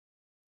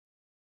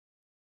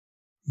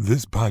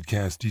This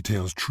podcast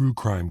details true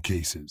crime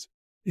cases.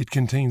 It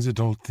contains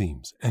adult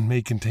themes and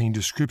may contain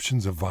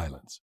descriptions of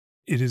violence.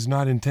 It is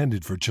not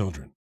intended for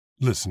children.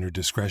 Listener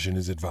discretion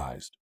is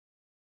advised.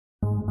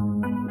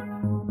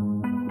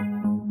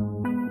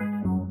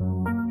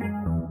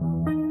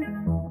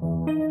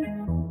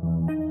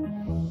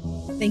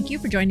 Thank you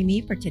for joining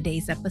me for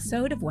today's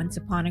episode of Once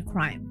Upon a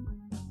Crime.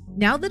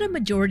 Now that a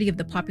majority of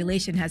the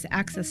population has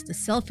access to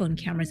cell phone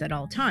cameras at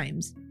all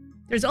times,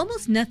 there's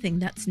almost nothing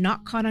that's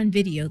not caught on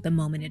video the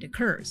moment it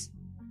occurs.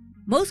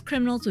 Most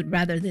criminals would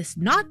rather this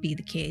not be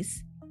the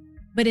case,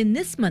 but in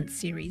this month's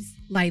series,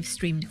 Live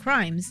Streamed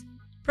Crimes,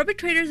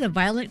 perpetrators of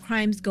violent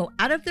crimes go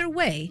out of their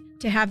way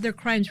to have their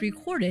crimes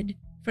recorded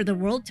for the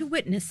world to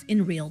witness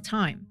in real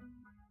time.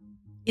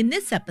 In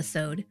this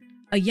episode,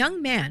 a young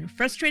man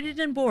frustrated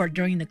and bored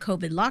during the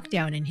COVID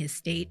lockdown in his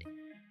state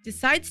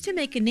decides to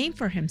make a name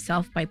for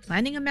himself by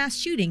planning a mass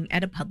shooting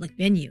at a public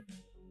venue.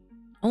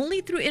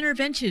 Only through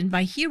intervention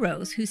by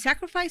heroes who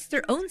sacrificed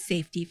their own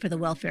safety for the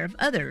welfare of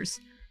others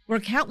were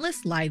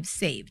countless lives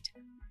saved.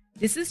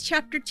 This is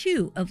Chapter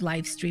 2 of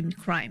Live Streamed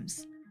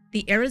Crimes,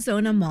 the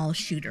Arizona Mall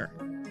Shooter.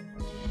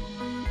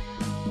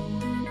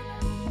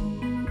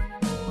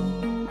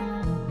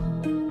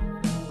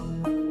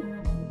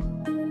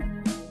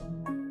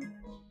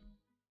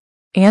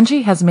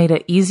 Angie has made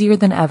it easier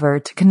than ever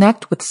to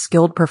connect with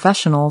skilled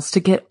professionals to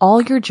get all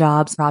your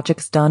jobs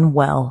projects done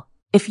well.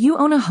 If you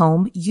own a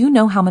home, you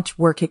know how much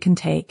work it can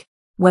take,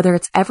 whether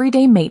it's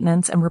everyday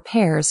maintenance and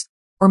repairs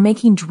or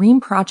making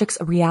dream projects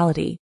a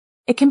reality.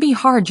 It can be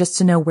hard just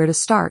to know where to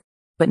start,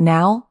 but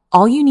now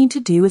all you need to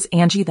do is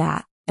Angie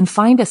that and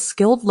find a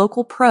skilled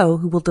local pro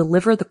who will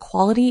deliver the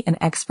quality and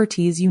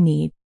expertise you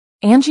need.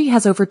 Angie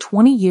has over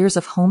 20 years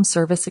of home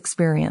service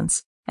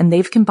experience, and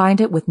they've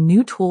combined it with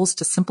new tools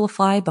to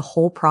simplify the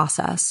whole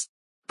process.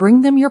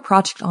 Bring them your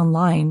project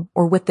online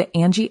or with the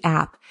Angie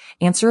app,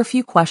 answer a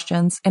few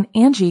questions, and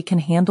Angie can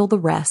handle the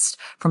rest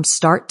from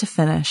start to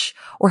finish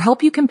or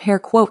help you compare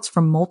quotes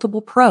from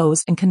multiple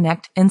pros and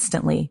connect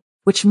instantly,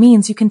 which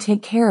means you can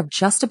take care of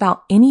just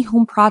about any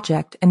home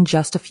project in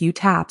just a few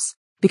taps.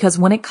 Because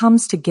when it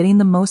comes to getting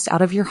the most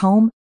out of your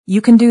home,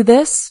 you can do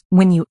this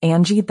when you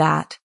Angie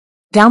that.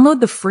 Download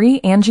the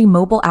free Angie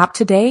mobile app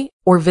today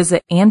or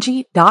visit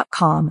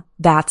Angie.com.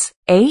 That's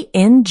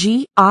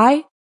ANGI.com.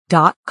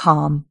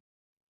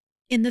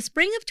 In the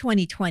spring of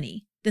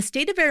 2020, the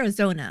state of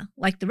Arizona,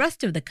 like the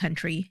rest of the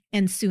country,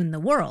 and soon the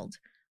world,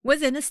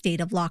 was in a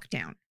state of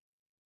lockdown.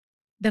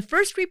 The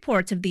first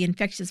reports of the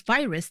infectious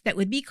virus that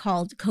would be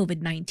called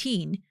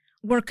COVID-19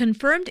 were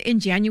confirmed in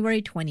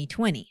January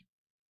 2020.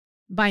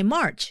 By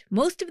March,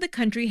 most of the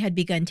country had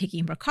begun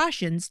taking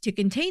precautions to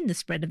contain the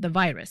spread of the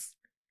virus.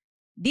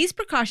 These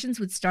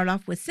precautions would start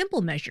off with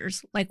simple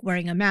measures like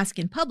wearing a mask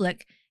in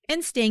public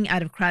and staying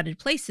out of crowded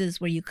places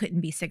where you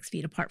couldn't be 6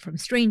 feet apart from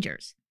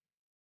strangers.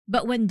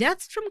 But when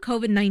deaths from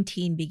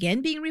COVID-19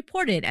 began being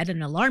reported at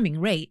an alarming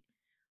rate,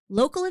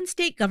 local and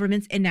state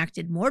governments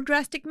enacted more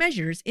drastic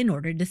measures in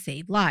order to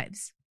save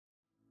lives.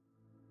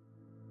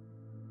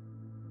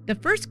 The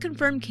first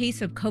confirmed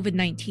case of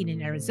COVID-19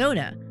 in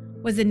Arizona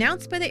was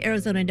announced by the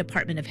Arizona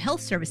Department of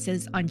Health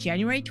Services on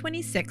January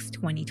 26,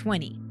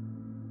 2020.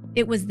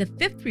 It was the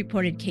fifth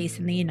reported case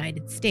in the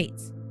United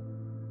States.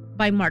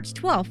 By March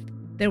 12th,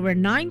 there were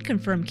 9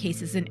 confirmed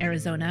cases in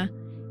Arizona,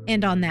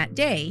 and on that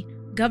day,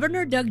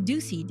 Governor Doug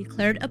Ducey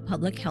declared a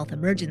public health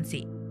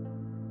emergency.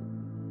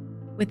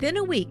 Within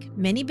a week,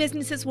 many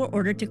businesses were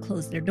ordered to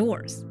close their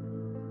doors.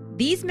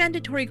 These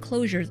mandatory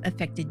closures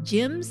affected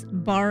gyms,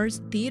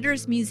 bars,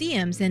 theaters,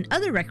 museums, and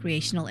other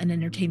recreational and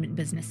entertainment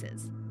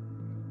businesses.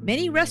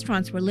 Many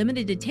restaurants were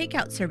limited to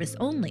takeout service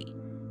only,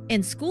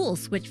 and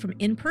schools switched from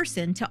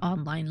in-person to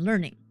online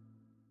learning.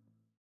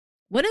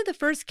 One of the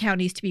first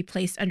counties to be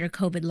placed under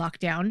COVID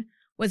lockdown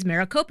was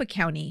Maricopa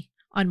County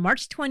on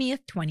March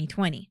 20th,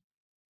 2020.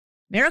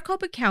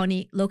 Maricopa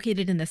County,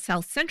 located in the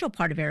south-central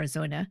part of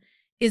Arizona,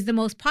 is the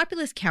most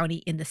populous county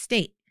in the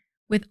state,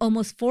 with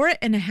almost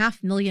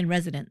 4.5 million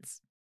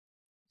residents.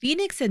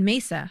 Phoenix and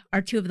Mesa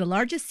are 2 of the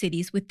largest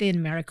cities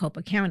within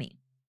Maricopa County.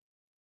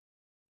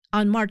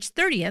 On March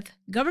 30th,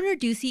 Governor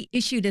Ducey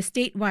issued a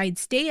statewide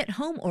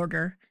stay-at-home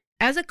order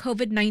as a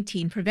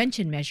COVID-19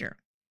 prevention measure.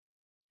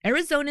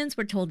 Arizonans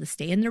were told to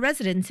stay in their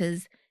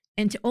residences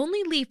and to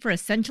only leave for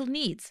essential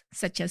needs,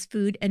 such as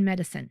food and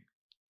medicine.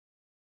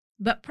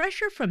 But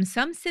pressure from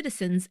some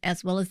citizens,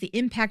 as well as the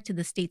impact to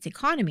the state's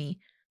economy,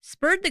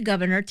 spurred the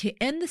governor to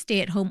end the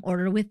stay-at-home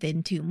order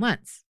within 2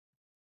 months.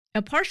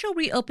 A partial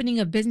reopening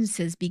of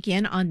businesses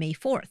began on May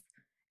 4th,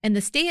 and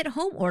the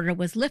stay-at-home order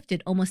was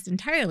lifted almost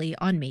entirely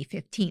on May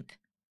 15th.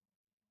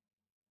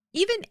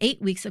 Even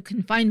 8 weeks of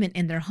confinement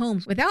in their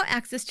homes without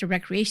access to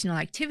recreational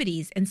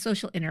activities and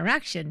social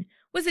interaction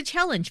was a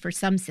challenge for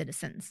some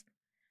citizens.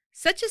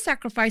 Such a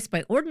sacrifice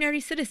by ordinary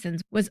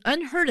citizens was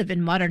unheard of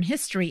in modern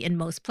history in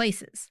most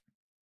places.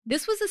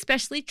 This was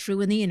especially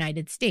true in the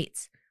United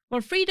States,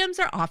 where freedoms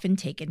are often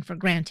taken for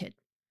granted.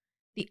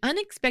 The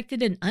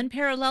unexpected and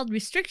unparalleled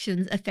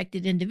restrictions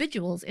affected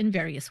individuals in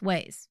various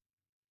ways.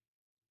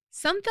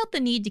 Some felt the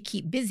need to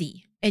keep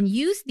busy and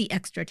used the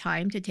extra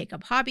time to take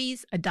up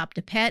hobbies, adopt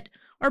a pet,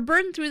 or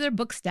burn through their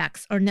book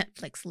stacks or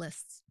Netflix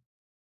lists.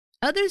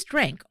 Others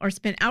drank or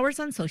spent hours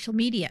on social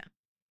media.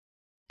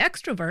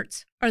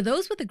 Extroverts, or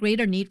those with a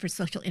greater need for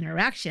social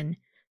interaction,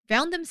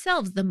 found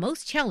themselves the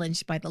most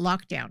challenged by the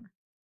lockdown.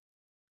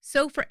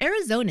 So for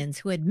Arizonans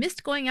who had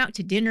missed going out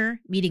to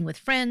dinner, meeting with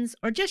friends,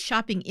 or just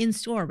shopping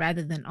in-store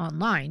rather than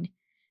online,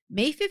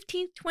 May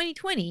 15,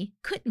 2020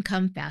 couldn't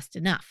come fast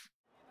enough.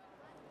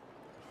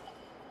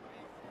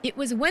 It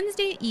was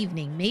Wednesday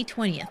evening, May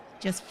 20th,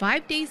 just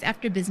 5 days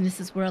after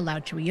businesses were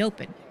allowed to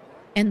reopen,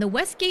 and the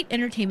Westgate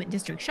Entertainment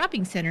District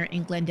Shopping Center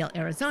in Glendale,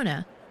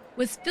 Arizona,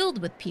 was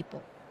filled with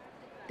people.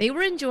 They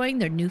were enjoying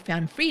their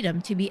newfound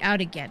freedom to be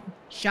out again,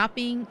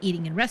 shopping,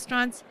 eating in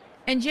restaurants,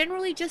 and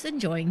generally just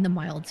enjoying the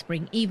mild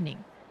spring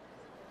evening.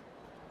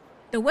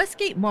 The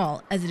Westgate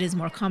Mall, as it is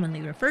more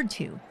commonly referred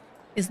to,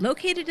 is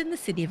located in the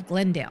city of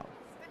Glendale,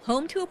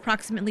 home to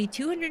approximately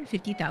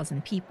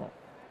 250,000 people.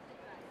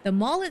 The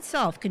mall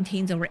itself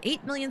contains over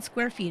 8 million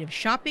square feet of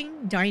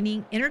shopping,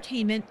 dining,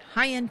 entertainment,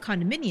 high-end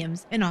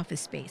condominiums, and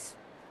office space.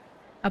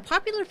 A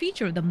popular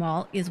feature of the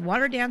mall is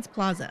Water Dance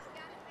Plaza,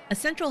 a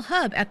central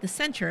hub at the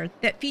center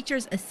that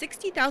features a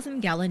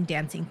 60,000-gallon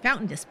dancing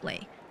fountain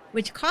display,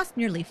 which cost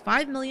nearly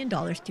 $5 million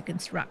to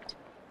construct.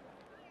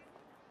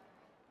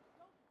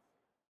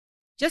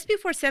 Just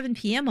before 7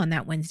 p.m. on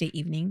that Wednesday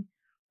evening,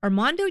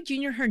 Armando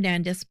Jr.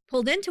 Hernandez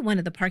pulled into one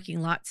of the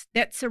parking lots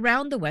that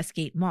surround the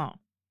Westgate Mall.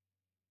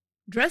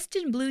 Dressed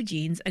in blue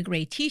jeans, a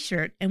gray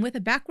t-shirt, and with a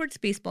backwards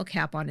baseball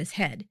cap on his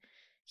head,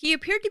 he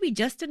appeared to be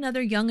just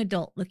another young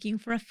adult looking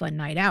for a fun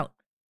night out.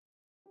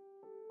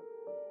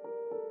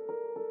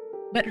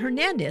 But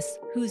Hernandez,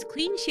 whose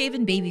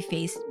clean-shaven baby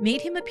face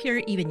made him appear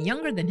even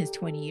younger than his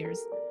 20 years,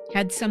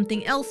 had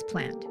something else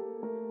planned.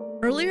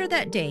 Earlier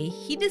that day,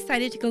 he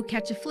decided to go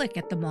catch a flick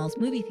at the mall's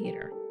movie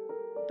theater.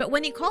 But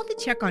when he called to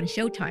check on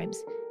showtimes,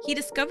 he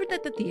discovered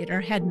that the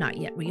theater had not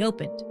yet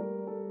reopened.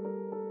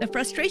 The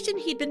frustration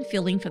he'd been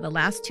feeling for the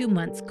last 2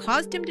 months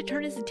caused him to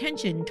turn his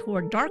attention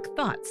toward dark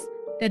thoughts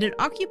that had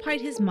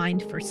occupied his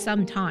mind for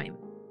some time.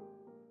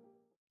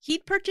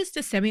 He'd purchased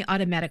a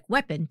semi-automatic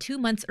weapon 2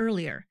 months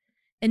earlier,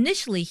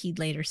 initially, he'd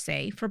later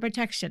say, for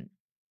protection.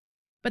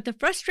 But the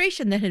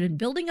frustration that had been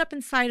building up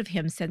inside of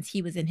him since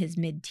he was in his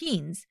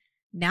mid-teens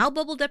now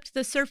bubbled up to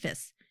the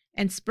surface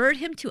and spurred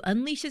him to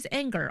unleash his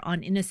anger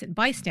on innocent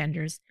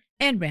bystanders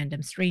and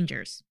random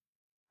strangers.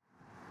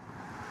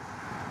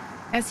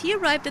 As he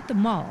arrived at the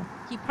mall,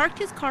 he parked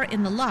his car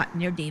in the lot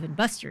near Dave &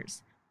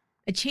 Buster's,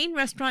 a chain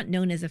restaurant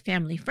known as a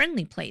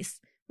family-friendly place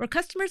where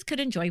customers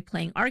could enjoy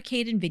playing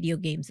arcade and video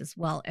games as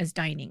well as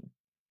dining.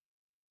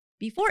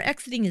 Before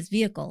exiting his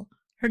vehicle,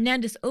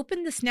 Hernandez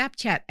opened the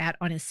Snapchat app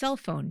on his cell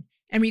phone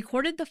and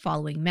recorded the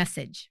following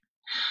message.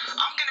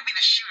 I'm going to be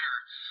the shooter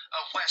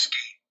of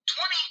Westgate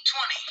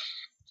 2020.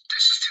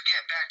 This is to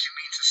get back to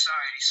mean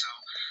society, so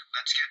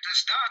let's get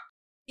this done.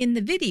 In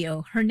the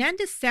video,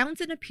 Hernandez sounds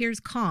and appears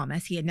calm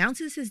as he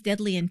announces his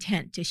deadly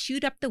intent to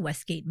shoot up the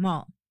Westgate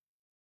Mall.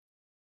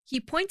 He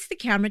points the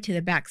camera to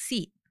the back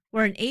seat,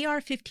 where an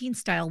AR-15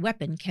 style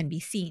weapon can be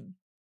seen.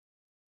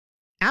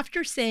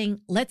 After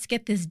saying, "Let's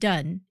get this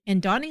done,"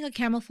 and donning a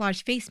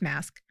camouflage face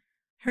mask,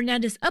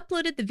 Hernandez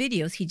uploaded the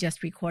videos he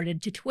just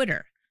recorded to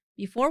Twitter,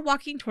 before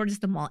walking towards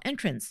the mall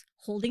entrance,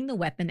 holding the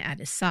weapon at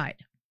his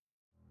side.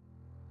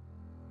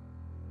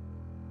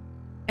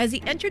 As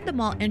he entered the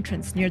mall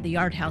entrance near the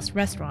Yard House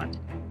restaurant,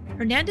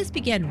 Hernandez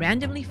began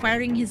randomly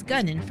firing his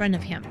gun in front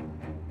of him.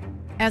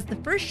 As the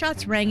first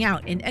shots rang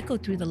out and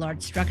echoed through the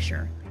large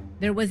structure,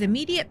 there was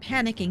immediate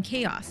panic and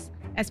chaos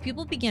as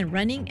people began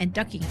running and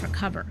ducking for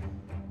cover.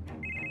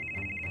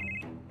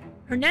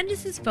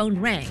 Hernandez's phone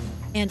rang,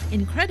 and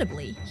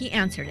incredibly, he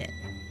answered it.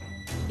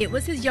 It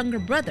was his younger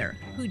brother,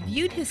 who'd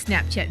viewed his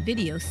Snapchat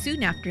video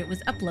soon after it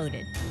was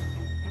uploaded.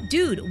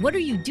 "Dude, what are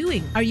you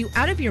doing? Are you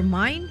out of your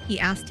mind?" he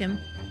asked him.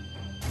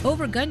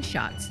 Over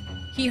gunshots,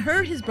 he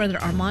heard his brother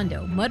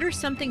Armando mutter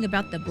something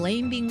about the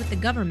blame being with the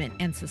government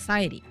and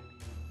society.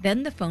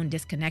 Then the phone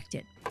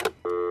disconnected.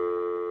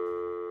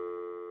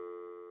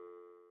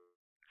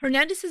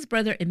 Hernandez's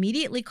brother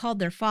immediately called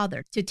their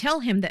father to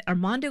tell him that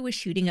Armando was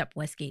shooting up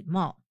Westgate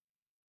Mall.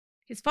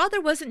 His father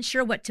wasn't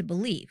sure what to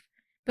believe,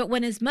 but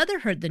when his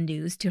mother heard the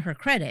news, to her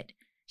credit,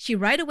 she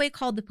right away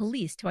called the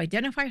police to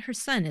identify her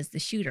son as the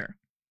shooter.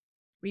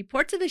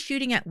 Reports of the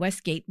shooting at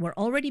Westgate were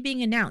already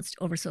being announced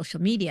over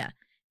social media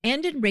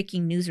and in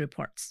breaking news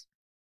reports.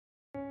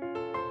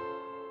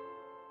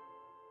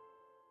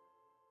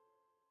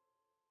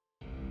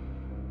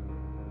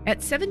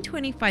 At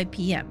 7:25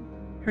 p.m.,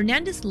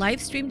 Hernandez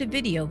live-streamed a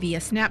video via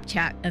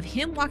Snapchat of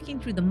him walking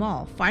through the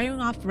mall, firing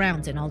off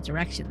rounds in all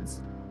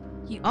directions.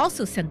 He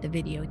also sent the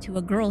video to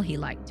a girl he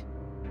liked.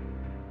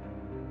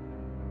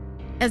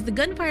 As the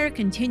gunfire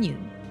continued,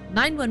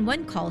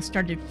 911 calls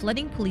started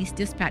flooding police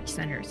dispatch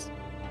centers.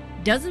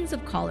 Dozens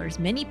of callers,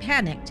 many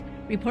panicked,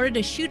 reported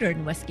a shooter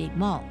in Westgate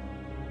Mall.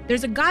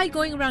 "There's a guy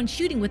going around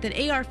shooting with an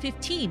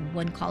AR-15,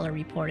 one caller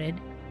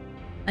reported.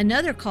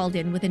 Another called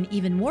in with an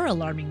even more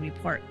alarming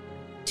report.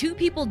 "2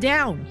 people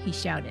down," he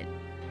shouted.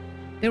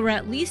 There were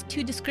at least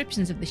 2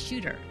 descriptions of the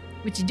shooter,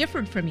 which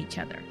differed from each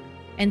other,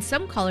 and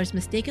some callers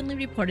mistakenly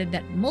reported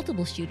that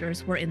multiple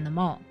shooters were in the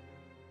mall.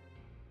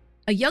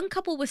 A young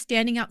couple was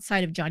standing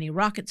outside of Johnny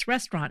Rockets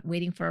restaurant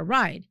waiting for a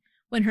ride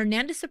when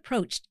Hernandez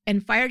approached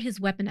and fired his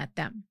weapon at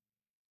them.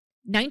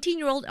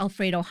 19-year-old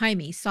Alfredo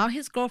Jaime saw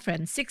his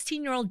girlfriend,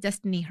 16-year-old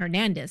Destiny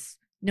Hernandez,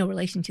 no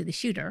relation to the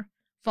shooter,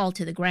 fall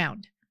to the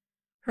ground.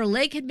 Her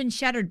leg had been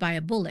shattered by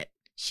a bullet.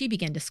 She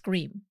began to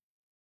scream.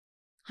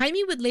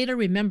 Jaime would later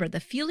remember the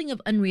feeling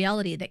of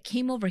unreality that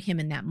came over him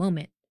in that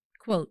moment.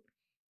 Quote,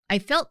 "I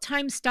felt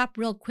time stop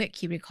real quick,"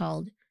 he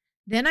recalled.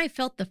 "Then I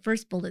felt the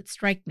first bullet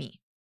strike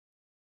me."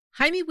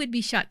 Jaime would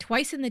be shot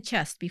twice in the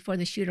chest before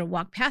the shooter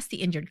walked past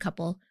the injured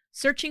couple,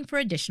 searching for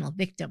additional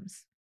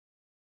victims.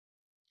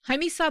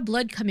 Jaime saw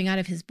blood coming out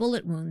of his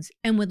bullet wounds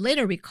and would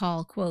later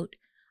recall, quote,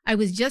 "I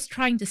was just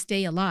trying to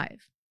stay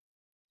alive."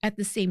 At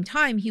the same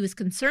time, he was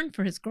concerned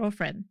for his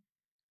girlfriend.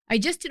 "I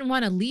just didn't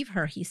want to leave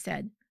her," he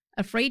said,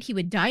 afraid he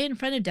would die in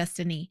front of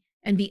Destiny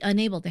and be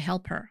unable to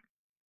help her.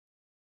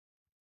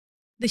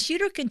 The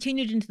shooter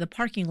continued into the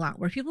parking lot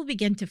where people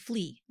began to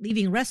flee,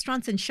 leaving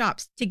restaurants and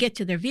shops to get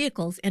to their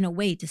vehicles and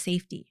away to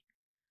safety.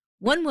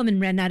 One woman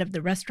ran out of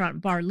the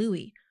restaurant Bar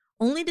Louie,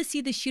 only to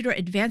see the shooter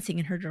advancing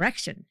in her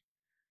direction.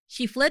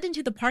 She fled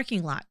into the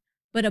parking lot,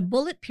 but a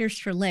bullet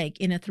pierced her leg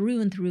in a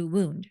through-and-through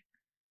wound.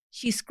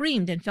 She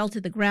screamed and fell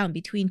to the ground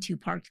between 2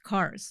 parked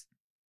cars.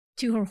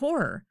 To her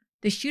horror,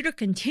 the shooter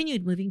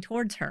continued moving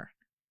towards her.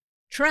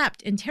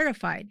 Trapped and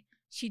terrified,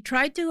 she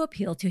tried to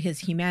appeal to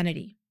his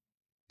humanity.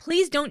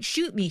 "Please don't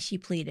shoot me," she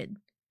pleaded.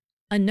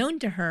 Unknown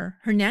to her,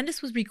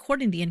 Hernandez was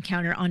recording the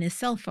encounter on his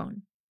cell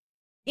phone.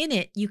 In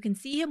it, you can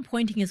see him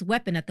pointing his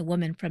weapon at the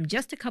woman from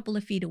just a couple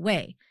of feet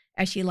away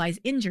as she lies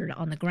injured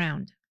on the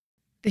ground.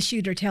 The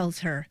shooter tells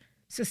her,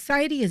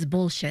 "Society is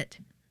bullshit."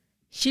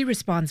 She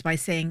responds by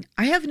saying,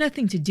 "I have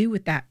nothing to do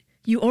with that.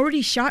 You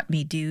already shot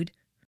me, dude."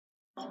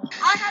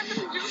 I had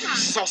nothing to do with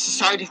that.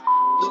 Society. You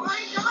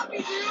already shot me,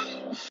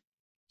 dude.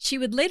 She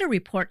would later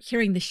report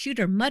hearing the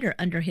shooter mutter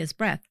under his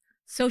breath,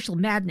 "Social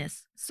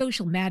madness,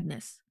 social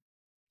madness."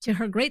 To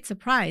her great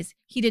surprise,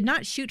 he did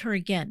not shoot her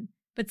again,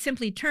 but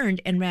simply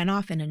turned and ran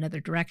off in another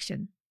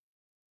direction.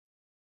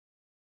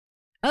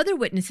 Other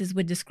witnesses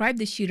would describe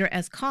the shooter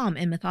as calm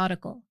and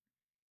methodical.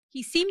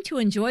 He seemed to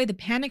enjoy the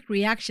panicked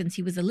reactions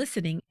he was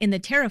eliciting in the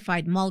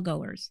terrified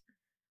mall-goers.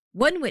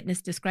 One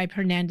witness described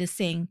Hernandez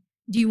saying,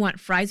 "Do you want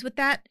fries with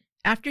that?"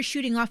 after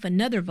shooting off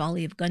another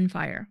volley of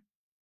gunfire.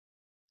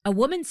 A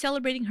woman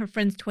celebrating her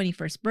friend's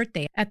 21st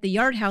birthday at the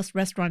Yard House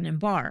restaurant and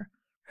bar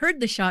heard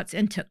the shots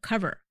and took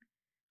cover.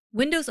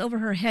 Windows over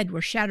her head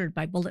were shattered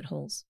by bullet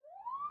holes.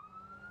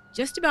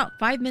 Just about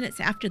 5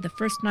 minutes after the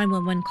first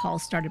 911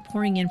 calls started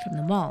pouring in from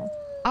the mall,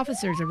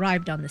 officers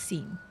arrived on the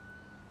scene.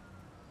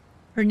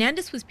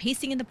 Hernandez was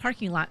pacing in the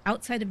parking lot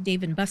outside of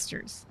Dave &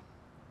 Buster's.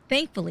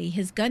 Thankfully,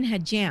 his gun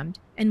had jammed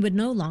and would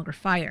no longer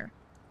fire.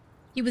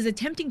 He was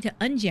attempting to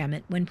unjam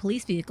it when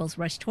police vehicles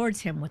rushed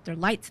towards him with their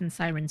lights and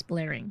sirens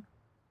blaring.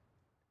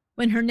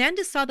 When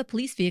Hernandez saw the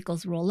police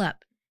vehicles roll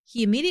up,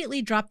 he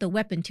immediately dropped the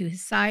weapon to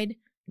his side,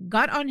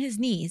 got on his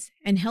knees,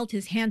 and held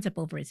his hands up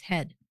over his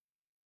head.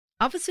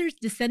 Officers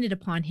descended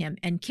upon him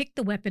and kicked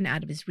the weapon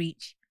out of his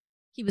reach.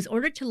 He was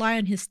ordered to lie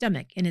on his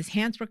stomach and his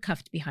hands were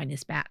cuffed behind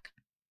his back.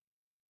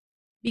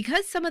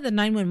 Because some of the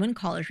 911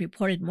 callers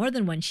reported more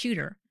than one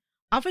shooter,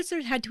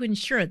 officers had to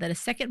ensure that a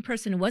second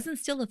person wasn't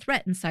still a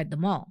threat inside the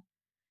mall.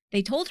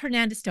 They told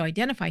Hernandez to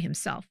identify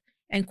himself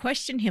and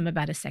questioned him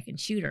about a second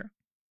shooter.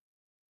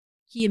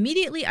 He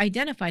immediately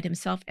identified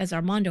himself as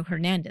Armando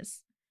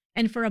Hernandez,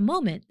 and for a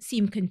moment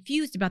seemed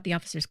confused about the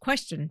officer's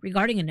question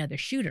regarding another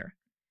shooter.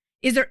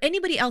 "Is there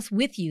anybody else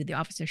with you?" the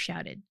officer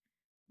shouted.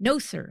 "No,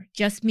 sir,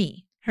 just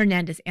me,"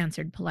 Hernandez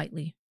answered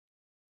politely.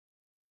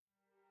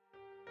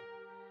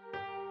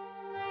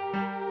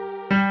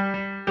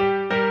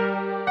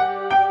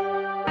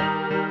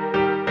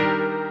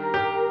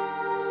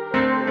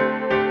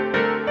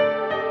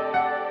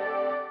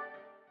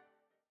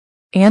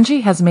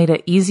 Angie has made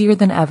it easier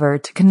than ever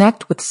to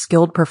connect with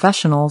skilled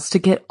professionals to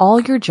get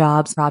all your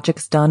jobs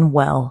projects done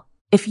well.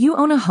 If you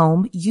own a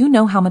home, you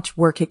know how much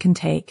work it can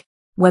take,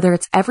 whether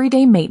it's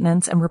everyday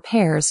maintenance and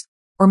repairs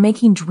or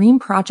making dream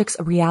projects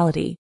a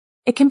reality.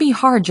 It can be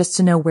hard just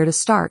to know where to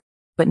start,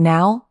 but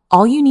now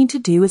all you need to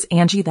do is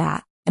Angie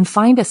that and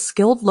find a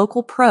skilled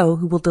local pro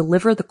who will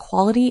deliver the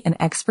quality and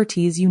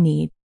expertise you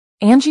need.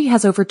 Angie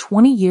has over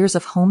 20 years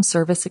of home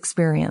service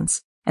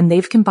experience, and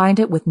they've combined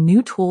it with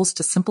new tools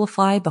to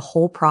simplify the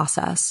whole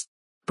process.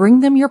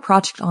 Bring them your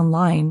project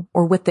online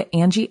or with the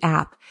Angie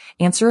app,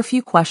 answer a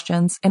few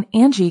questions, and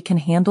Angie can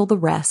handle the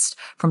rest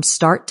from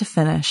start to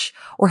finish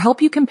or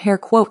help you compare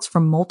quotes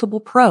from multiple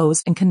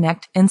pros and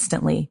connect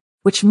instantly,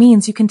 which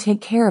means you can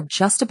take care of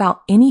just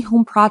about any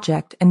home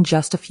project in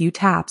just a few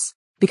taps.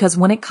 Because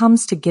when it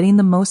comes to getting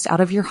the most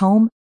out of your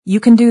home, you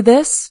can do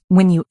this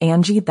when you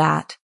Angie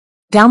that.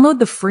 Download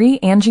the free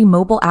Angie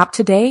mobile app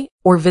today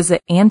or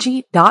visit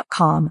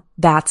Angie.com.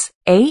 That's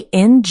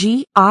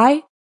ANGI.com.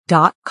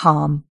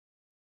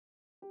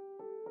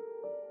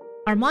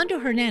 Armando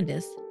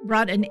Hernandez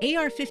brought an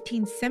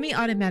AR-15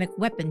 semi-automatic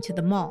weapon to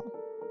the mall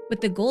with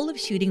the goal of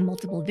shooting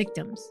multiple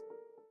victims.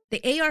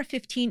 The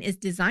AR-15 is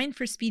designed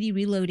for speedy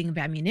reloading of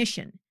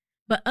ammunition,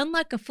 but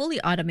unlike a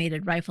fully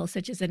automated rifle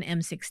such as an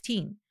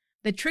M16,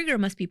 the trigger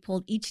must be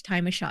pulled each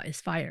time a shot is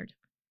fired.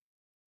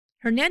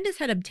 Hernandez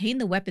had obtained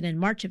the weapon in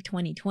March of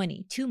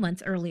 2020, 2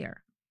 months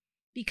earlier.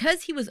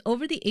 Because he was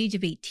over the age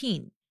of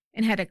 18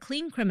 and had a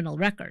clean criminal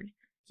record,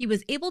 he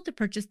was able to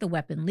purchase the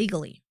weapon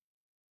legally.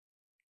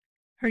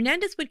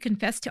 Hernandez would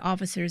confess to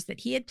officers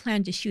that he had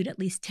planned to shoot at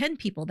least 10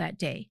 people that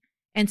day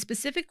and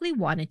specifically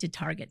wanted to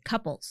target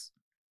couples.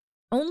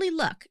 Only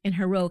luck and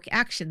heroic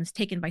actions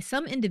taken by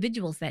some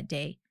individuals that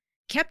day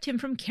kept him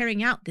from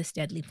carrying out this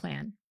deadly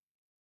plan.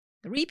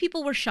 3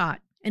 people were shot,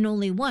 and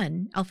only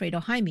one, Alfredo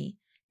Jaime,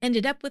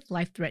 ended up with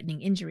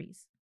life-threatening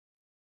injuries.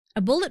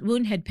 A bullet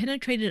wound had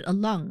penetrated a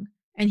lung,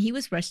 and he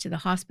was rushed to the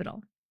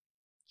hospital.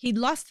 He'd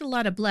lost a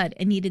lot of blood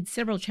and needed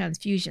several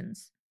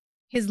transfusions.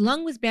 His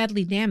lung was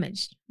badly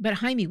damaged, but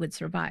Jaime would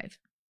survive.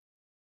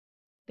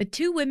 The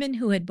 2 women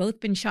who had both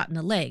been shot in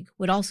the leg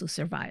would also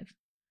survive.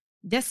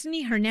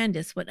 Destiny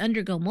Hernandez would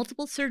undergo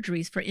multiple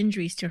surgeries for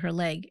injuries to her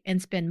leg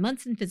and spend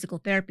months in physical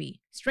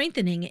therapy,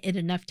 strengthening it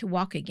enough to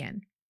walk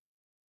again.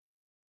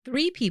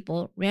 3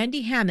 people,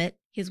 Randy Hammett,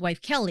 his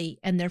wife Kelly,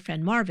 and their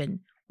friend Marvin,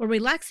 were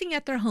relaxing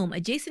at their home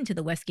adjacent to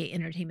the Westgate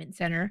Entertainment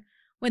Center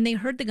when they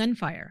heard the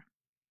gunfire.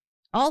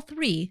 All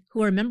 3, who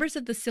were members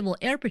of the Civil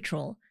Air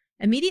Patrol,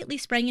 immediately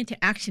sprang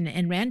into action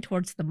and ran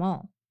towards the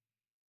mall.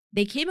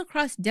 They came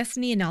across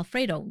Destiny and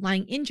Alfredo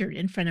lying injured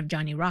in front of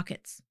Johnny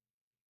Rockets.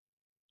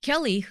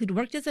 Kelly, who'd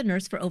worked as a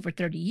nurse for over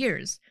 30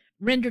 years,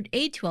 rendered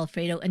aid to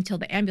Alfredo until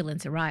the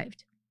ambulance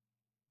arrived.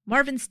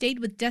 Marvin stayed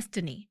with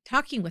Destiny,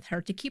 talking with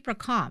her to keep her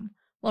calm,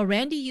 while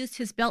Randy used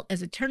his belt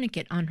as a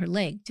tourniquet on her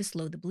leg to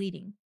slow the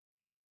bleeding.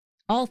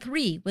 All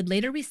 3 would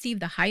later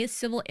receive the highest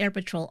Civil Air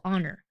Patrol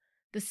honor,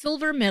 the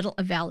Silver Medal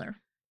of Valor.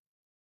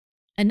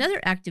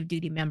 Another active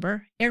duty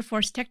member, Air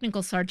Force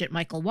Technical Sergeant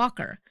Michael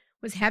Walker,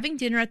 was having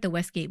dinner at the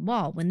Westgate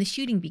Mall when the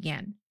shooting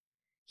began.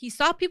 He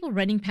saw people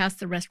running past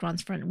the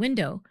restaurant's front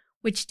window,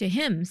 which to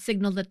him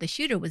signaled that the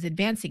shooter was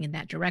advancing in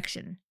that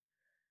direction.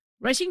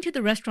 Rushing to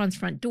the restaurant's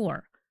front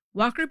door,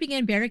 Walker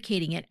began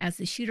barricading it as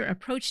the shooter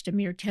approached a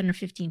mere 10 or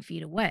 15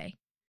 feet away.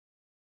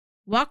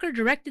 Walker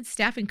directed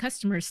staff and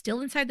customers still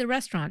inside the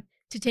restaurant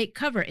to take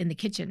cover in the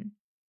kitchen.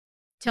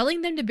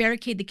 Telling them to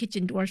barricade the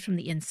kitchen doors from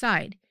the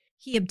inside,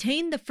 he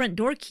obtained the front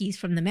door keys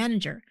from the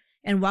manager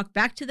and walked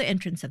back to the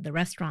entrance of the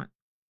restaurant.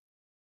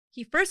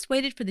 He first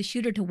waited for the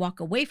shooter to walk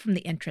away from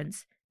the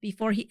entrance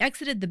before he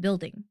exited the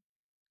building.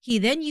 He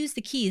then used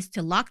the keys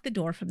to lock the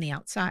door from the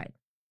outside.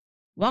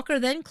 Walker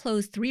then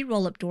closed 3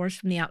 roll-up doors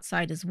from the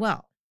outside as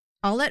well,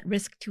 all at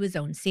risk to his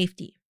own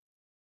safety.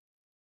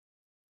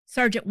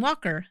 Sergeant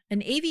Walker,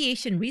 an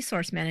aviation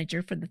resource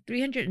manager for the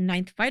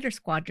 309th Fighter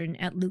Squadron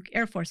at Luke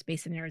Air Force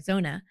Base in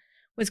Arizona,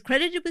 was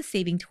credited with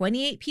saving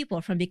 28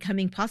 people from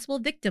becoming possible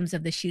victims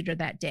of the shooter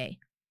that day.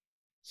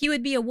 He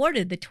would be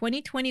awarded the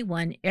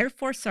 2021 Air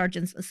Force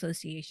Sergeants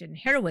Association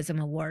Heroism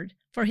Award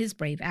for his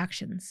brave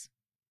actions.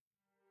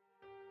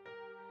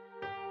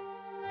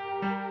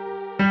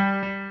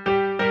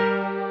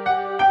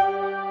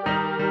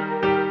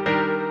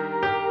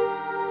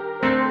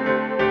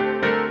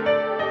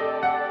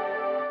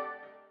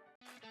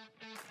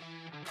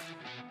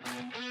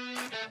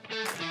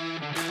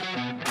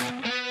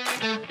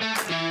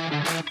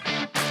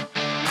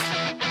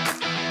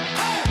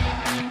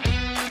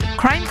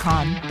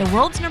 CrimeCon, the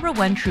world's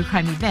 #1 true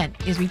crime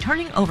event, is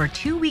returning over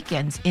 2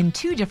 weekends in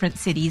 2 different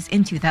cities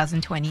in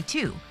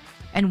 2022.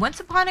 And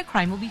Once Upon a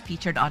Crime will be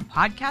featured on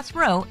Podcast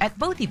Row at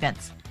both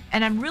events,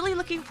 and I'm really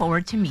looking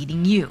forward to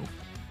meeting you.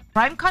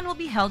 CrimeCon will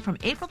be held from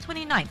April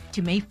 29th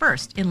to May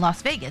 1st in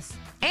Las Vegas,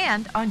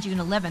 and on June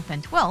 11th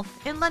and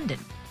 12th in London.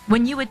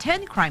 When you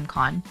attend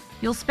CrimeCon,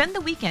 you'll spend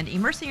the weekend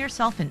immersing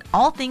yourself in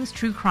all things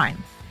true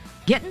crime.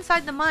 Get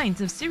inside the minds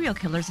of serial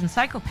killers and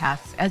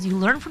psychopaths as you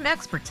learn from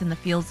experts in the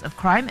fields of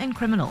crime and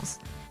criminals.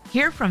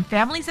 Hear from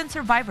families and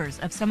survivors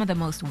of some of the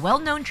most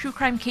well-known true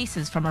crime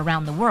cases from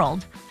around the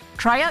world.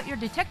 Try out your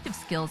detective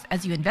skills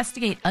as you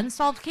investigate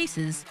unsolved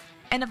cases.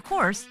 And of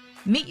course,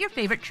 meet your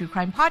favorite true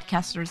crime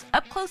podcasters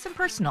up close and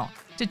personal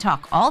to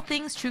talk all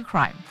things true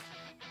crime.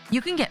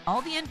 You can get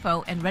all the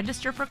info and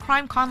register for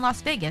CrimeCon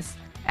Las Vegas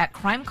at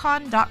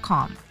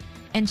crimecon.com.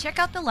 And check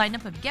out the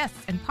lineup of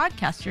guests and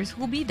podcasters who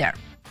will be there.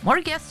 More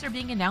guests are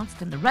being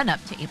announced in the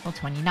run-up to April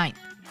 29th.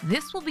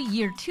 This will be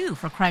year 2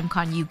 for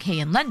CrimeCon UK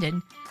in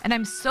London, and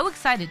I'm so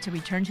excited to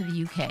return to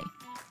the UK.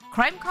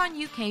 CrimeCon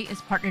UK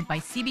is partnered by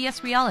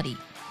CBS Reality,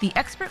 the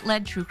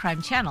expert-led true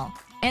crime channel,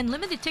 and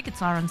limited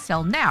tickets are on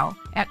sale now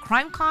at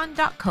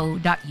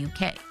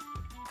crimecon.co.uk.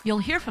 You'll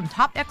hear from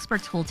top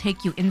experts who will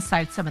take you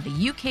inside some of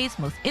the UK's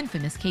most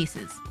infamous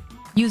cases.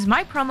 Use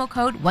my promo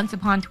code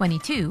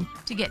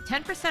ONCEUPON22 to get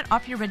 10%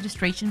 off your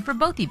registration for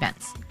both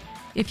events.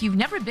 If you've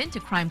never been to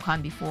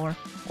CrimeCon before,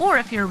 or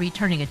if you're a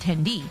returning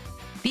attendee,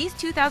 these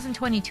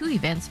 2022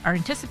 events are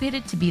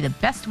anticipated to be the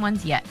best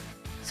ones yet.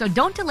 So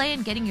don't delay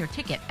in getting your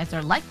ticket as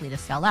they're likely to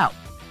sell out.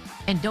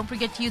 And don't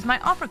forget to use my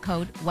offer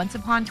code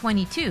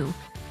ONCEUPON22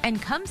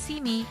 and come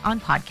see me on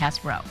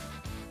Podcast Row.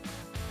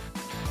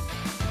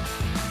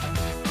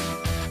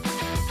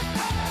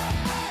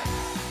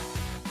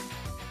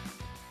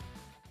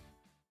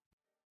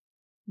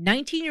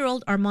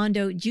 "19-year-old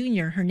Armando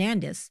Jr.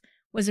 Hernandez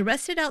was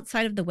arrested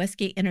outside of the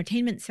Westgate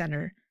Entertainment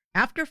Center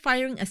after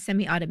firing a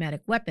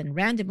semi-automatic weapon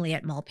randomly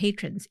at mall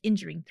patrons,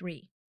 injuring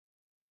 3.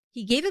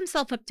 He gave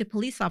himself up to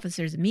police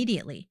officers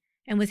immediately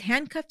and was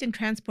handcuffed and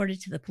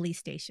transported to the police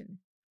station.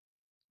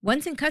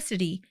 Once in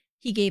custody,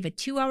 he gave a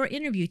 2-hour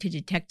interview to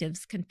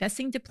detectives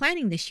confessing to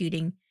planning the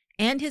shooting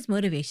and his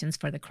motivations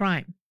for the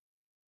crime.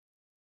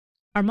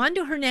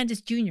 Armando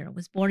Hernandez Jr.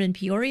 was born in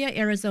Peoria,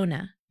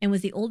 Arizona, and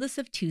was the oldest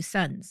of 2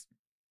 sons.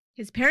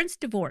 His parents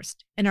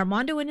divorced, and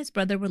Armando and his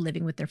brother were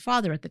living with their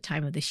father at the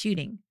time of the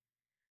shooting.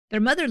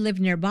 Their mother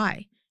lived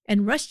nearby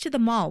and rushed to the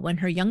mall when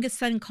her youngest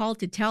son called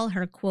to tell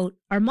her, quote,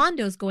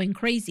 "Armando's going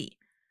crazy."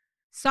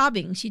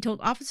 Sobbing, she told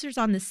officers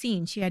on the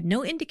scene she had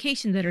no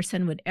indication that her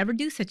son would ever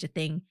do such a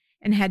thing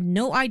and had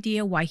no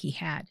idea why he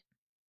had.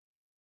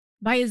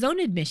 By his own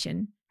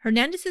admission,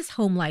 Hernandez's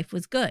home life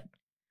was good.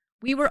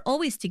 "We were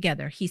always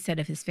together," he said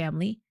of his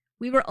family.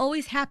 "We were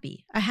always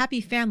happy, a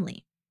happy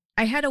family.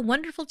 I had a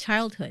wonderful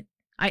childhood.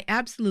 I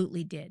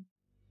absolutely did."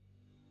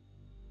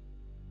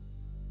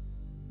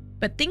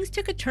 But things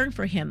took a turn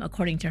for him,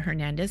 according to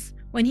Hernandez,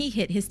 when he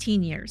hit his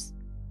teen years.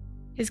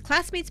 His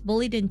classmates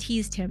bullied and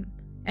teased him,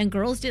 and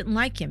girls didn't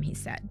like him, he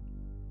said.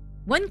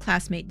 One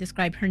classmate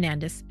described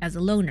Hernandez as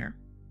a loner.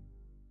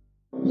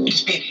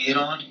 Just being hit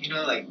on,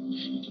 like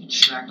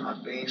smacked in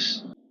my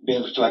face. I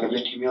feel like I've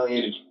been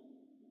humiliated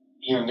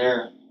here and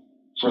there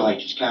for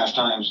these past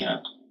times,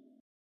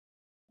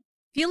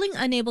 Feeling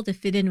unable to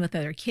fit in with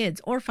other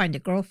kids or find a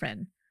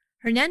girlfriend,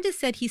 Hernandez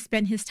said he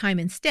spent his time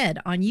instead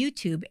on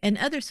YouTube and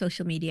other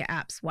social media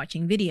apps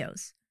watching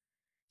videos.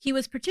 He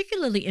was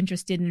particularly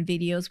interested in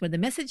videos where the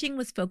messaging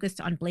was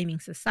focused on blaming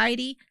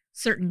society,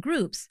 certain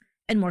groups,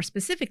 and more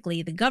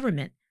specifically the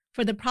government,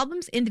 for the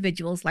problems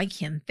individuals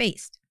like him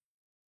faced.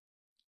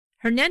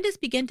 Hernandez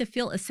began to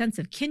feel a sense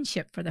of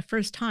kinship for the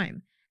first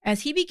time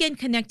as he began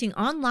connecting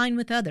online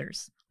with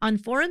others on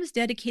forums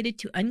dedicated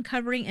to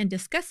uncovering and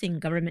discussing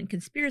government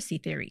conspiracy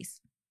theories.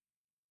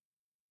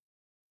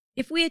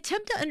 If we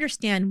attempt to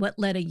understand what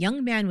led a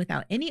young man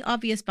without any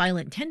obvious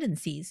violent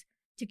tendencies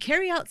to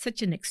carry out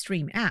such an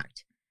extreme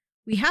act,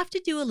 we have to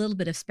do a little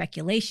bit of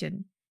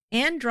speculation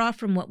and draw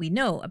from what we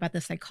know about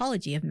the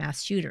psychology of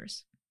mass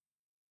shooters.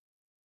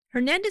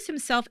 Hernandez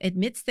himself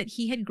admits that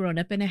he had grown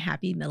up in a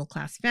happy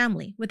middle-class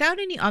family without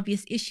any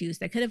obvious issues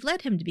that could have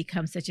led him to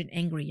become such an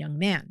angry young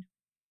man.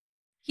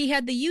 He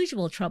had the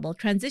usual trouble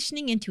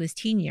transitioning into his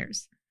teen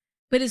years,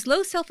 but his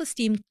low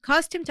self-esteem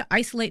caused him to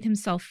isolate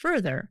himself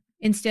further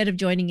instead of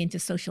joining into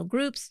social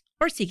groups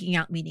or seeking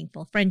out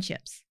meaningful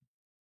friendships.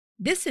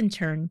 This, in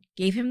turn,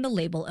 gave him the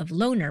label of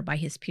loner by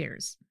his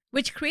peers,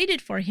 which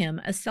created for him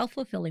a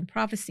self-fulfilling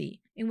prophecy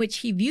in which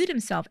he viewed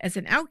himself as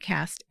an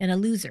outcast and a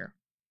loser.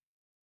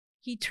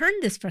 He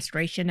turned this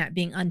frustration at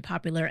being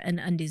unpopular and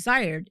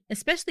undesired,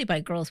 especially by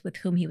girls with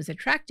whom he was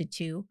attracted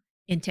to,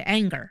 into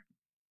anger.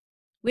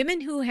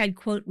 Women who had,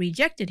 quote,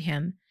 rejected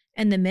him,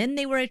 and the men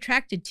they were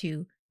attracted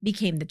to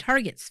became the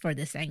targets for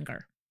this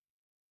anger.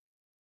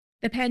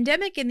 The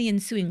pandemic and the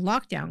ensuing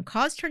lockdown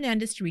caused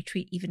Hernandez to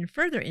retreat even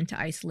further into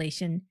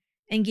isolation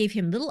and gave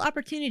him little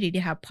opportunity to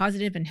have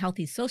positive and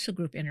healthy social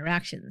group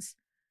interactions.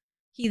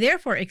 He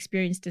therefore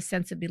experienced a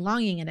sense of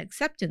belonging and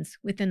acceptance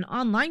within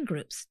online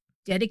groups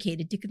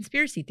dedicated to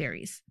conspiracy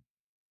theories.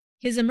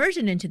 His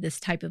immersion into this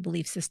type of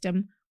belief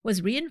system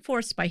was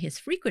reinforced by his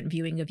frequent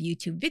viewing of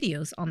YouTube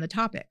videos on the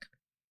topic.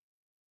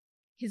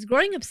 His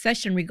growing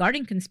obsession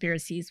regarding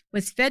conspiracies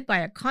was fed by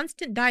a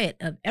constant diet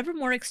of ever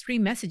more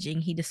extreme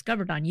messaging he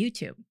discovered on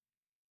YouTube.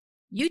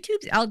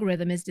 YouTube's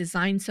algorithm is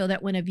designed so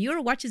that when a viewer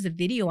watches a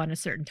video on a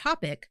certain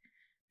topic,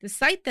 the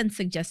site then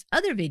suggests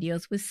other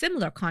videos with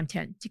similar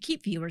content to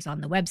keep viewers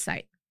on the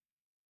website.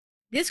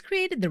 This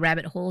created the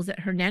rabbit holes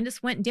that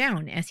Hernandez went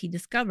down as he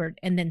discovered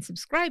and then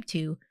subscribed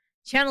to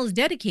channels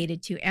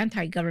dedicated to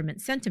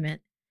anti-government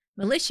sentiment,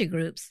 militia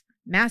groups,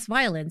 mass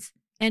violence,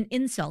 and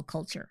incel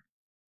culture.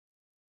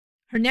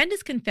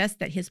 Hernandez confessed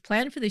that his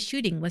plan for the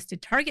shooting was to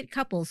target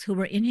couples who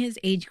were in his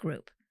age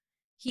group.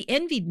 He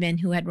envied men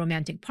who had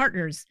romantic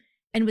partners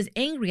and was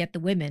angry at the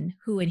women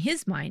who, in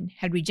his mind,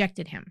 had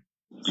rejected him.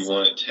 You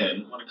wanted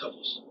 10? I wanted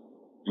couples.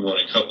 You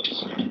wanted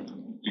couples?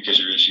 Because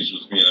your issues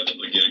with me, I have to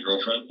get a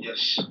girlfriend?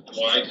 Yes.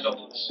 Why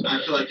couples?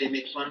 I feel like they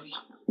make fun of me.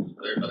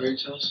 Other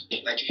incels.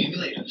 Like to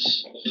humiliate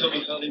us. Tell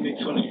me how they make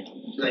fun of you.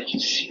 Like you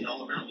see it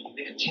all around me.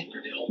 Make a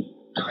tinker. They hold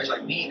guys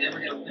like me never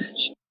get a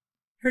match.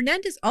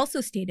 Hernandez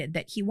also stated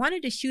that he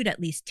wanted to shoot at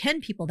least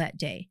 10 people that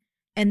day,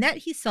 and that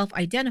he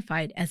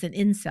self-identified as an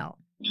incel.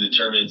 The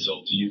term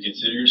incel, do you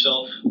consider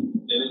yourself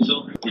an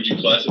incel? Would you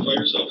classify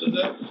yourself as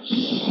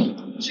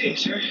that? Say,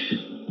 sir.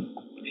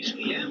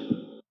 Basically, yeah.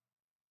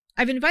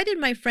 I've invited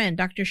my friend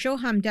Dr.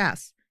 Shoham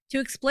Das to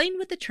explain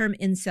what the term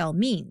incel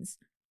means,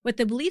 what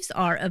the beliefs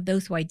are of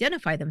those who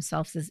identify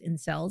themselves as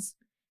incels,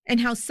 and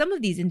how some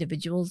of these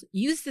individuals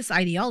use this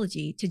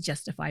ideology to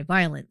justify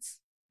violence.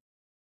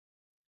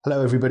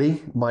 Hello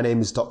everybody, my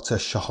name is Dr.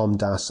 Shaham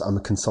Das. I'm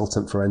a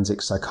consultant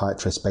forensic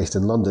psychiatrist based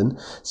in London,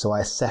 so I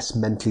assess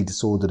mentally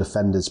disordered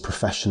offenders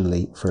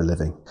professionally for a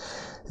living.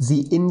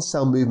 The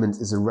incel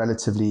movement is a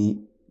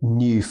relatively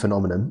new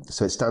phenomenon,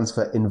 so it stands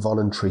for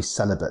involuntary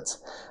celibate,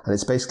 and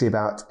it's basically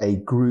about a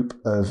group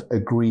of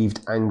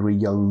aggrieved, angry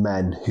young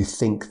men who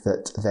think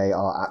that they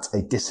are at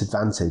a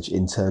disadvantage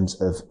in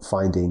terms of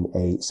finding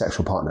a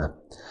sexual partner.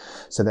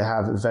 So they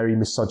have very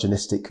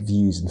misogynistic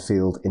views and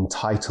feel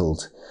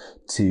entitled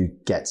to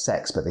get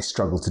sex, but they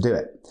struggle to do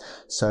it.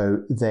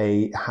 So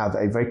they have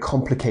a very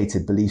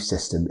complicated belief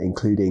system,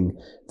 including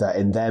that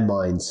in their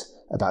minds,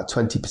 about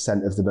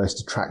 20% of the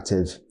most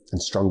attractive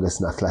and strongest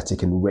and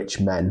athletic and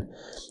rich men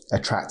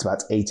attract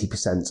about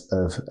 80%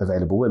 of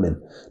available women,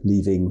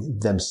 leaving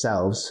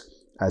themselves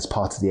as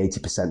part of the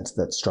 80%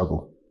 that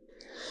struggle.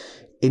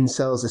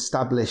 Incels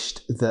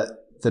established that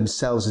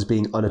themselves as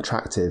being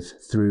unattractive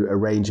through a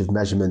range of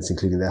measurements,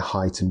 including their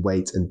height and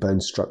weight and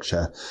bone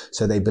structure.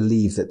 So they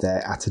believe that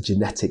they're at a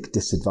genetic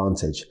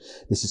disadvantage.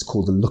 This is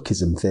called the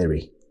lookism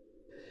theory.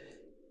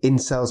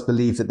 Incels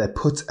believe that they're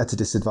put at a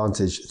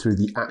disadvantage through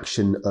the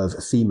action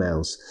of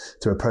females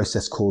through a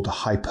process called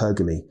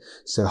hypergamy.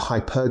 So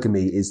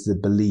hypergamy is the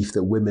belief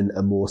that women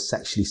are more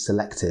sexually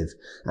selective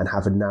and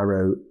have a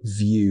narrow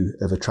view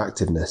of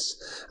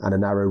attractiveness and a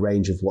narrow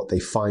range of what they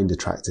find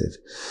attractive.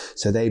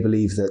 So they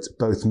believe that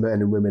both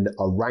men and women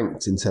are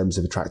ranked in terms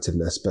of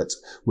attractiveness, but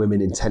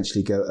women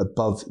intentionally go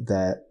above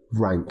their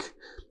rank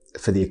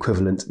for the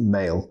equivalent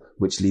male,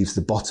 which leaves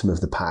the bottom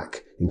of the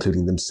pack,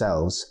 including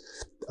themselves,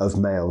 of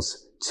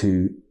males,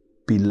 to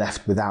be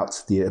left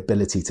without the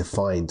ability to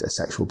find a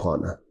sexual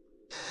partner.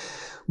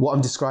 What I'm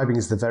describing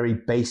is the very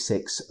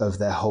basics of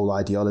their whole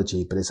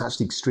ideology, but it's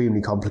actually extremely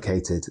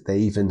complicated. They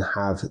even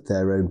have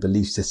their own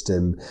belief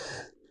system,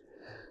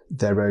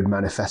 their own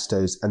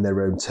manifestos, and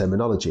their own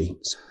terminology.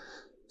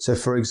 So,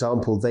 for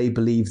example, they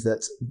believe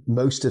that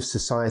most of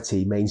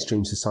society,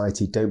 mainstream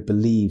society, don't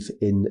believe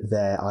in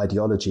their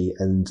ideology,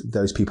 and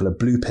those people are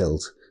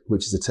blue-pilled,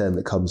 which is a term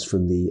that comes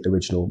from the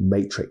original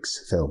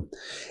Matrix film.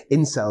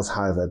 Incels,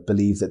 however,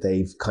 believe that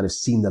they've kind of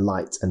seen the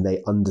light and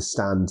they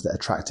understand that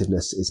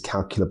attractiveness is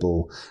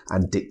calculable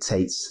and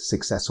dictates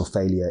success or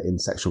failure in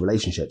sexual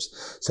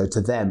relationships. So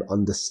to them,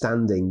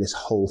 understanding this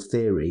whole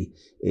theory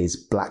is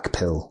black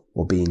pill,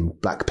 or being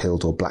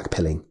black-pilled or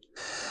black-pilling.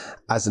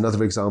 As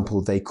another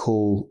example, they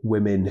call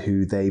women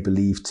who they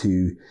believe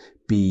to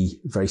be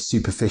very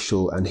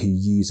superficial and who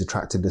use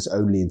attractiveness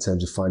only in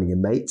terms of finding a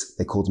mate,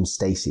 they call them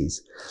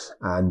Stacys.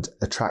 And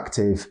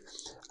attractive,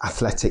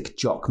 athletic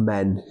jock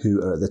men who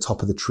are at the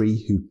top of the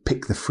tree, who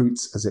pick the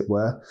fruits, as it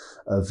were,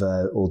 of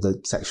all the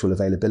sexual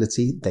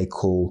availability, they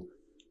call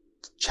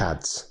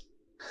Chads.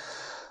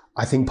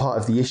 I think part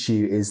of the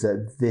issue is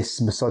that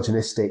this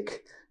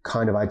misogynistic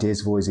kind of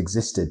ideas have always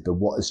existed, but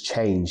what has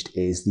changed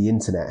is the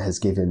internet has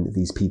given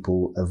these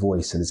people a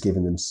voice and has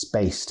given them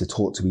space to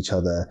talk to each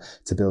other,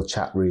 to build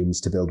chat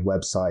rooms, to build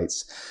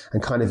websites,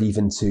 and kind of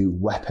even to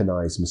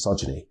weaponize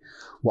misogyny.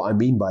 What I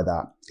mean by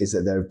that is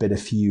that there have been a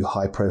few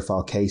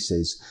high-profile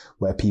cases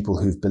where people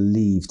who've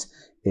believed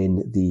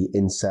in the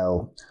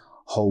incel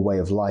whole way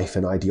of life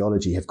and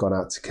ideology have gone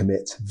out to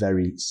commit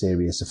very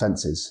serious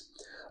offenses.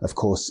 Of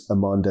course,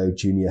 Armando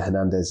Jr.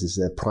 Hernandez is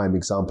a prime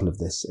example of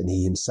this, and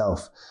he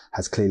himself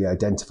has clearly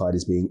identified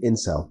as being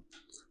incel.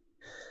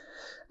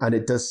 And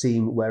it does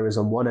seem, whereas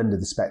on one end of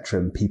the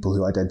spectrum, people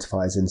who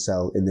identify as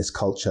incel in this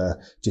culture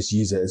just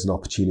use it as an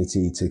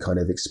opportunity to kind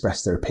of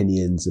express their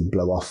opinions and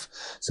blow off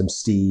some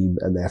steam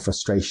and their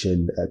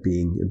frustration at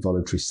being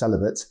involuntary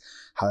celibate.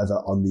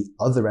 However, on the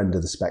other end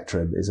of the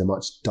spectrum is a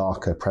much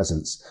darker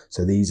presence.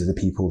 So these are the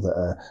people that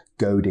are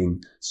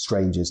goading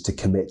strangers to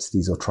commit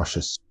these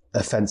atrocious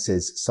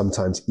offences,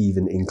 sometimes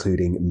even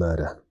including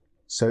murder.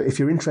 So if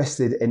you're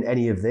interested in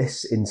any of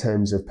this in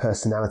terms of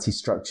personality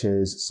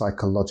structures,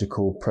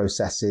 psychological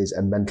processes,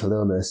 and mental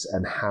illness,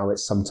 and how it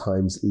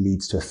sometimes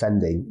leads to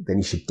offending, then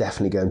you should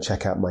definitely go and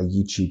check out my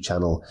YouTube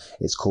channel.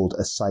 It's called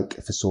A Psych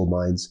for Sore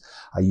Minds.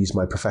 I use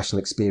my professional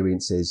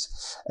experiences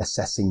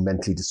assessing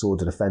mentally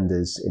disordered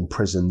offenders in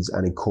prisons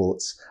and in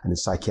courts and in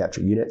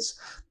psychiatric units.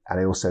 And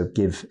I also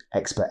give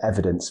expert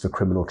evidence for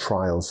criminal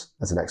trials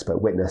as an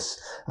expert witness.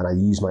 And I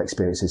use my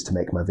experiences to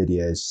make my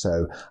videos.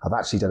 So I've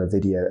actually done a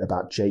video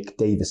about Jake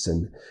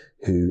Davison,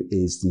 who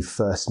is the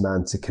first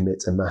man to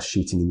commit a mass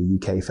shooting in the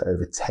UK for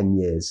over 10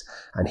 years.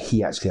 And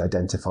he actually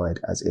identified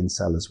as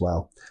incel as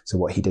well. So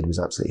what he did was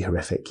absolutely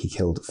horrific. He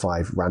killed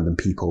 5 random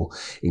people,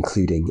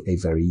 including a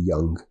very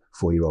young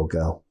 4-year-old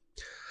girl.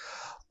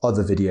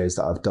 Other videos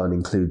that I've done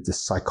include the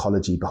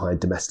psychology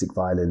behind domestic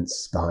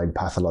violence, behind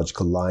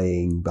pathological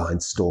lying,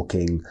 behind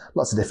stalking,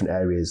 lots of different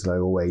areas. And I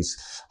always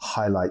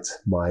highlight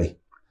my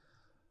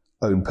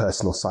own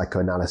personal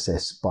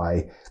psychoanalysis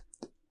by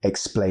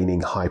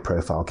explaining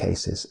high-profile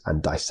cases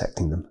and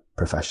dissecting them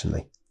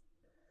professionally.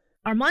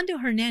 Armando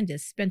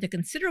Hernandez spent a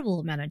considerable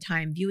amount of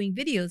time viewing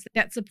videos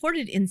that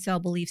supported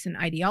incel beliefs and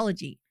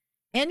ideology,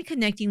 and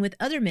connecting with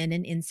other men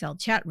in incel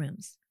chat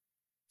rooms.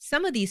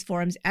 Some of these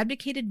forums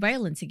advocated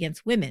violence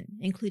against women,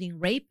 including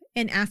rape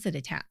and acid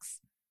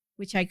attacks,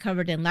 which I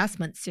covered in last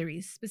month's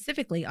series,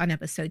 specifically on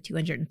episode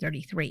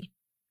 233.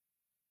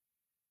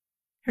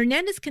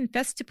 Hernandez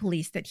confessed to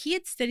police that he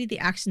had studied the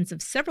actions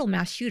of several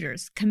mass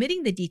shooters,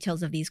 committing the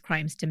details of these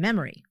crimes to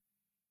memory.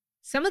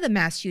 Some of the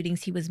mass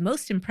shootings he was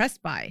most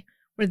impressed by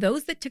were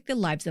those that took the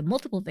lives of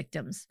multiple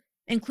victims,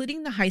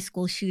 including the high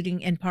school shooting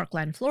in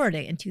Parkland,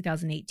 Florida in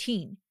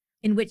 2018,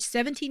 in which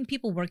 17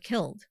 people were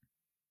killed,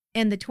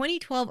 and the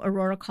 2012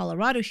 Aurora,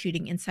 Colorado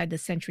shooting inside the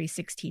Century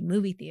 16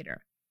 movie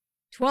theater.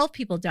 12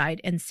 people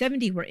died and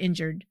 70 were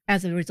injured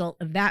as a result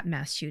of that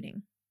mass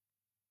shooting.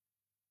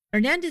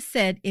 Hernandez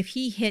said if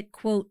he hit,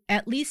 quote,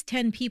 at least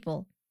 10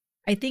 people,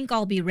 I think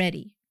I'll be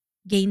ready,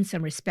 gain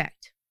some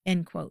respect,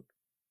 end quote.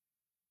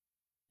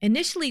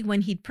 Initially,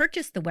 when he'd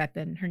purchased the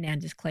weapon,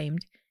 Hernandez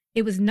claimed,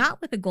 it was not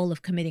with the goal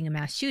of committing a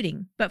mass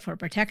shooting, but for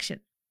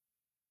protection.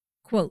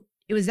 Quote,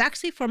 it was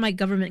actually for my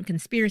government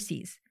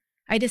conspiracies.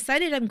 I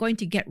decided I'm going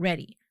to get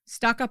ready,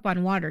 stock up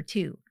on water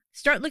too,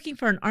 start looking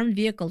for an armed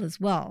vehicle as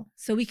well,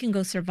 so we can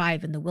go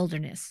survive in the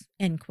wilderness,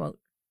 end quote.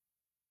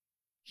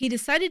 He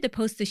decided to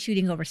post the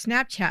shooting over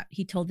Snapchat,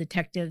 he told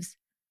detectives,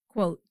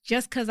 quote,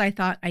 just because I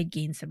thought I'd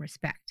gain some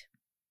respect.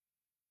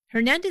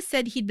 Hernandez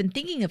said he'd been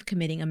thinking of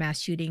committing a mass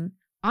shooting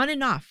on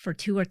and off for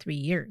 2 or 3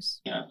 years.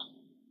 Yeah,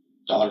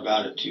 thought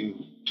about it 2-3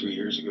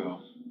 years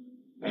ago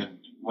and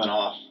went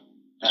off.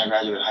 Then I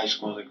graduated high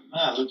school.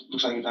 I was like,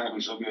 looks like it's not going to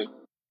be so good.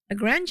 A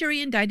grand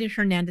jury indicted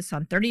Hernandez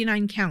on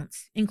 39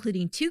 counts,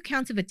 including 2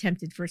 counts of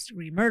attempted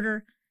first-degree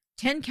murder,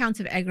 10 counts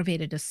of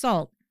aggravated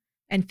assault,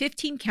 and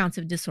 15 counts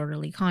of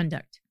disorderly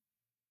conduct.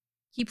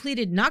 He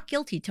pleaded not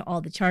guilty to all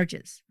the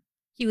charges.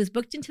 He was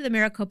booked into the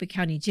Maricopa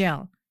County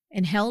Jail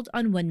and held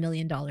on $1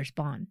 million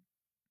bond.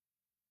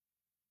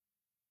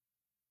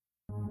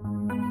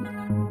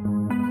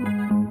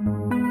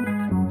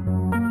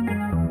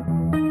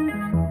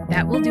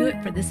 That will do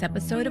it for this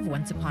episode of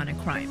Once Upon a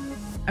Crime.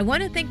 I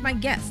want to thank my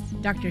guest,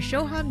 Dr.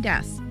 Shoham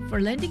Das,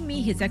 for lending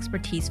me his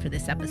expertise for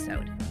this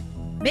episode.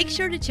 Make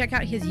sure to check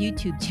out his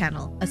YouTube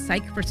channel, A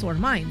Psych for Sore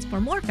Minds,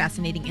 for more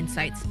fascinating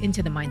insights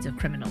into the minds of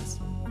criminals.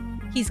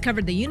 He's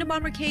covered the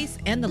Unabomber case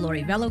and the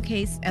Lori Vello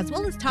case, as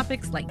well as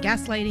topics like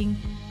gaslighting,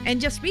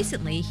 and just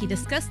recently, he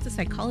discussed the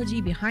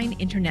psychology behind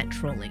internet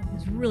trolling. It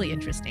was really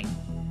interesting.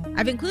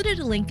 I've included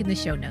a link in the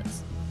show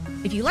notes.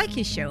 If you like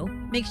his show,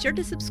 make sure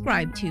to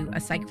subscribe to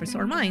A Psych for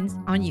Sore Minds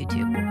on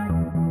YouTube.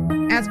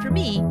 As for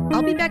me,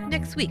 I'll be back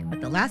next week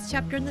with the last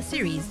chapter in the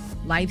series,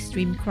 Live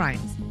Streamed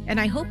Crimes, and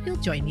I hope you'll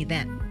join me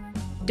then.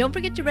 Don't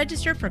forget to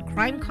register for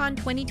CrimeCon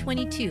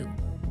 2022.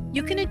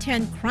 You can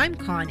attend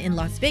CrimeCon in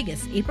Las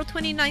Vegas April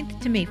 29th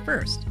to May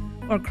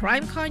 1st, or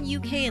CrimeCon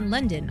UK in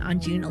London on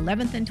June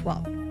 11th and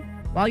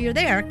 12th. While you're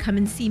there, come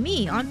and see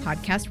me on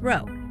Podcast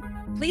Row.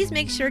 Please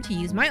make sure to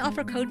use my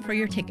offer code for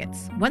your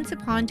tickets,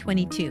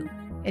 OnceUpon22.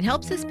 It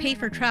helps us pay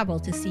for travel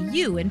to see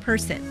you in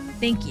person.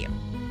 Thank you.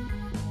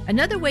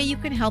 Another way you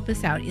can help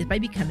us out is by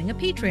becoming a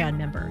Patreon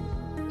member.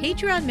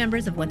 Patreon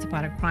members of Once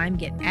Upon a Crime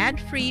get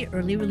ad-free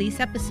early release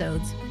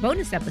episodes,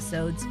 bonus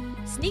episodes,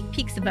 sneak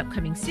peeks of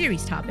upcoming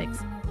series topics,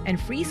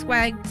 and free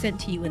swag sent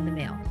to you in the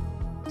mail.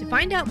 To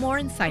find out more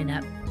and sign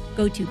up,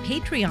 go to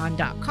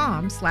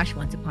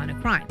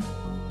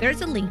patreon.com/onceuponacrime.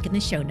 There's a link in the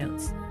show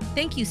notes.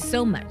 Thank you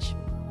so much.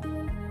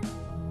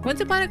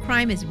 Once Upon a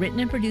Crime is written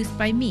and produced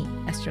by me,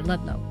 Esther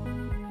Ludlow.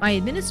 My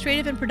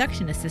administrative and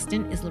production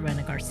assistant is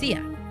Lorena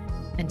Garcia.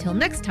 Until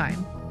next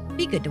time,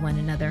 be good to one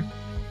another.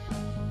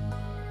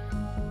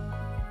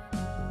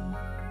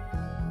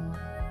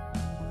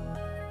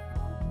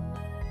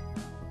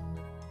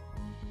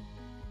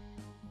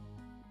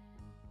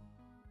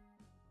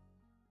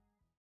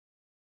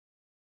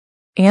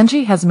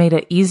 Angie has made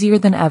it easier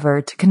than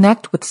ever to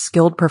connect with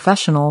skilled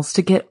professionals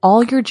to get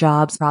all your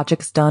jobs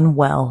projects done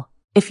well.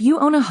 If you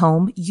own a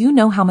home, you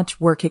know how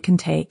much work it can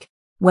take,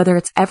 whether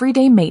it's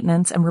everyday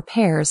maintenance and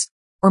repairs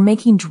or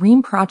making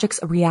dream projects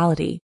a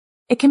reality.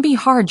 It can be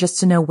hard just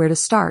to know where to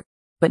start,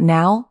 but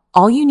now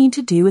all you need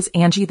to do is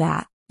Angie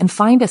that and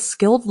find a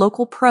skilled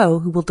local pro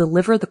who will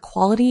deliver the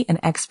quality and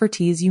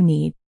expertise you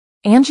need.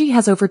 Angie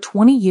has over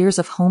 20 years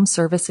of home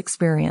service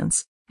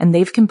experience, and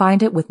they've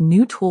combined it with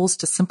new tools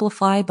to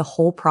simplify the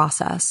whole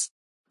process.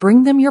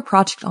 Bring them your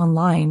project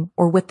online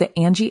or with the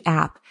Angie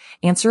app,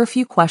 answer a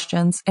few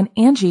questions, and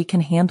Angie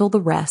can handle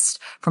the rest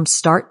from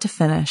start to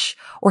finish,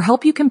 or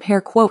help you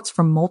compare quotes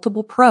from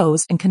multiple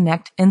pros and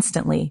connect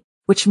instantly,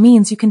 which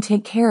means you can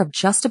take care of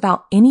just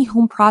about any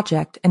home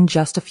project in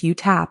just a few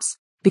taps.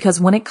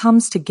 Because when it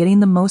comes to getting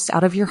the most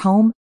out of your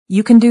home,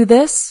 you can do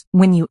this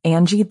when you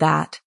Angie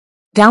that.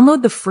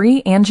 Download the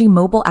free Angie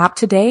mobile app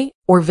today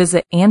or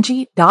visit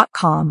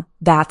Angie.com.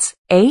 That's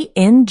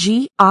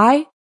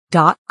ANGI.com.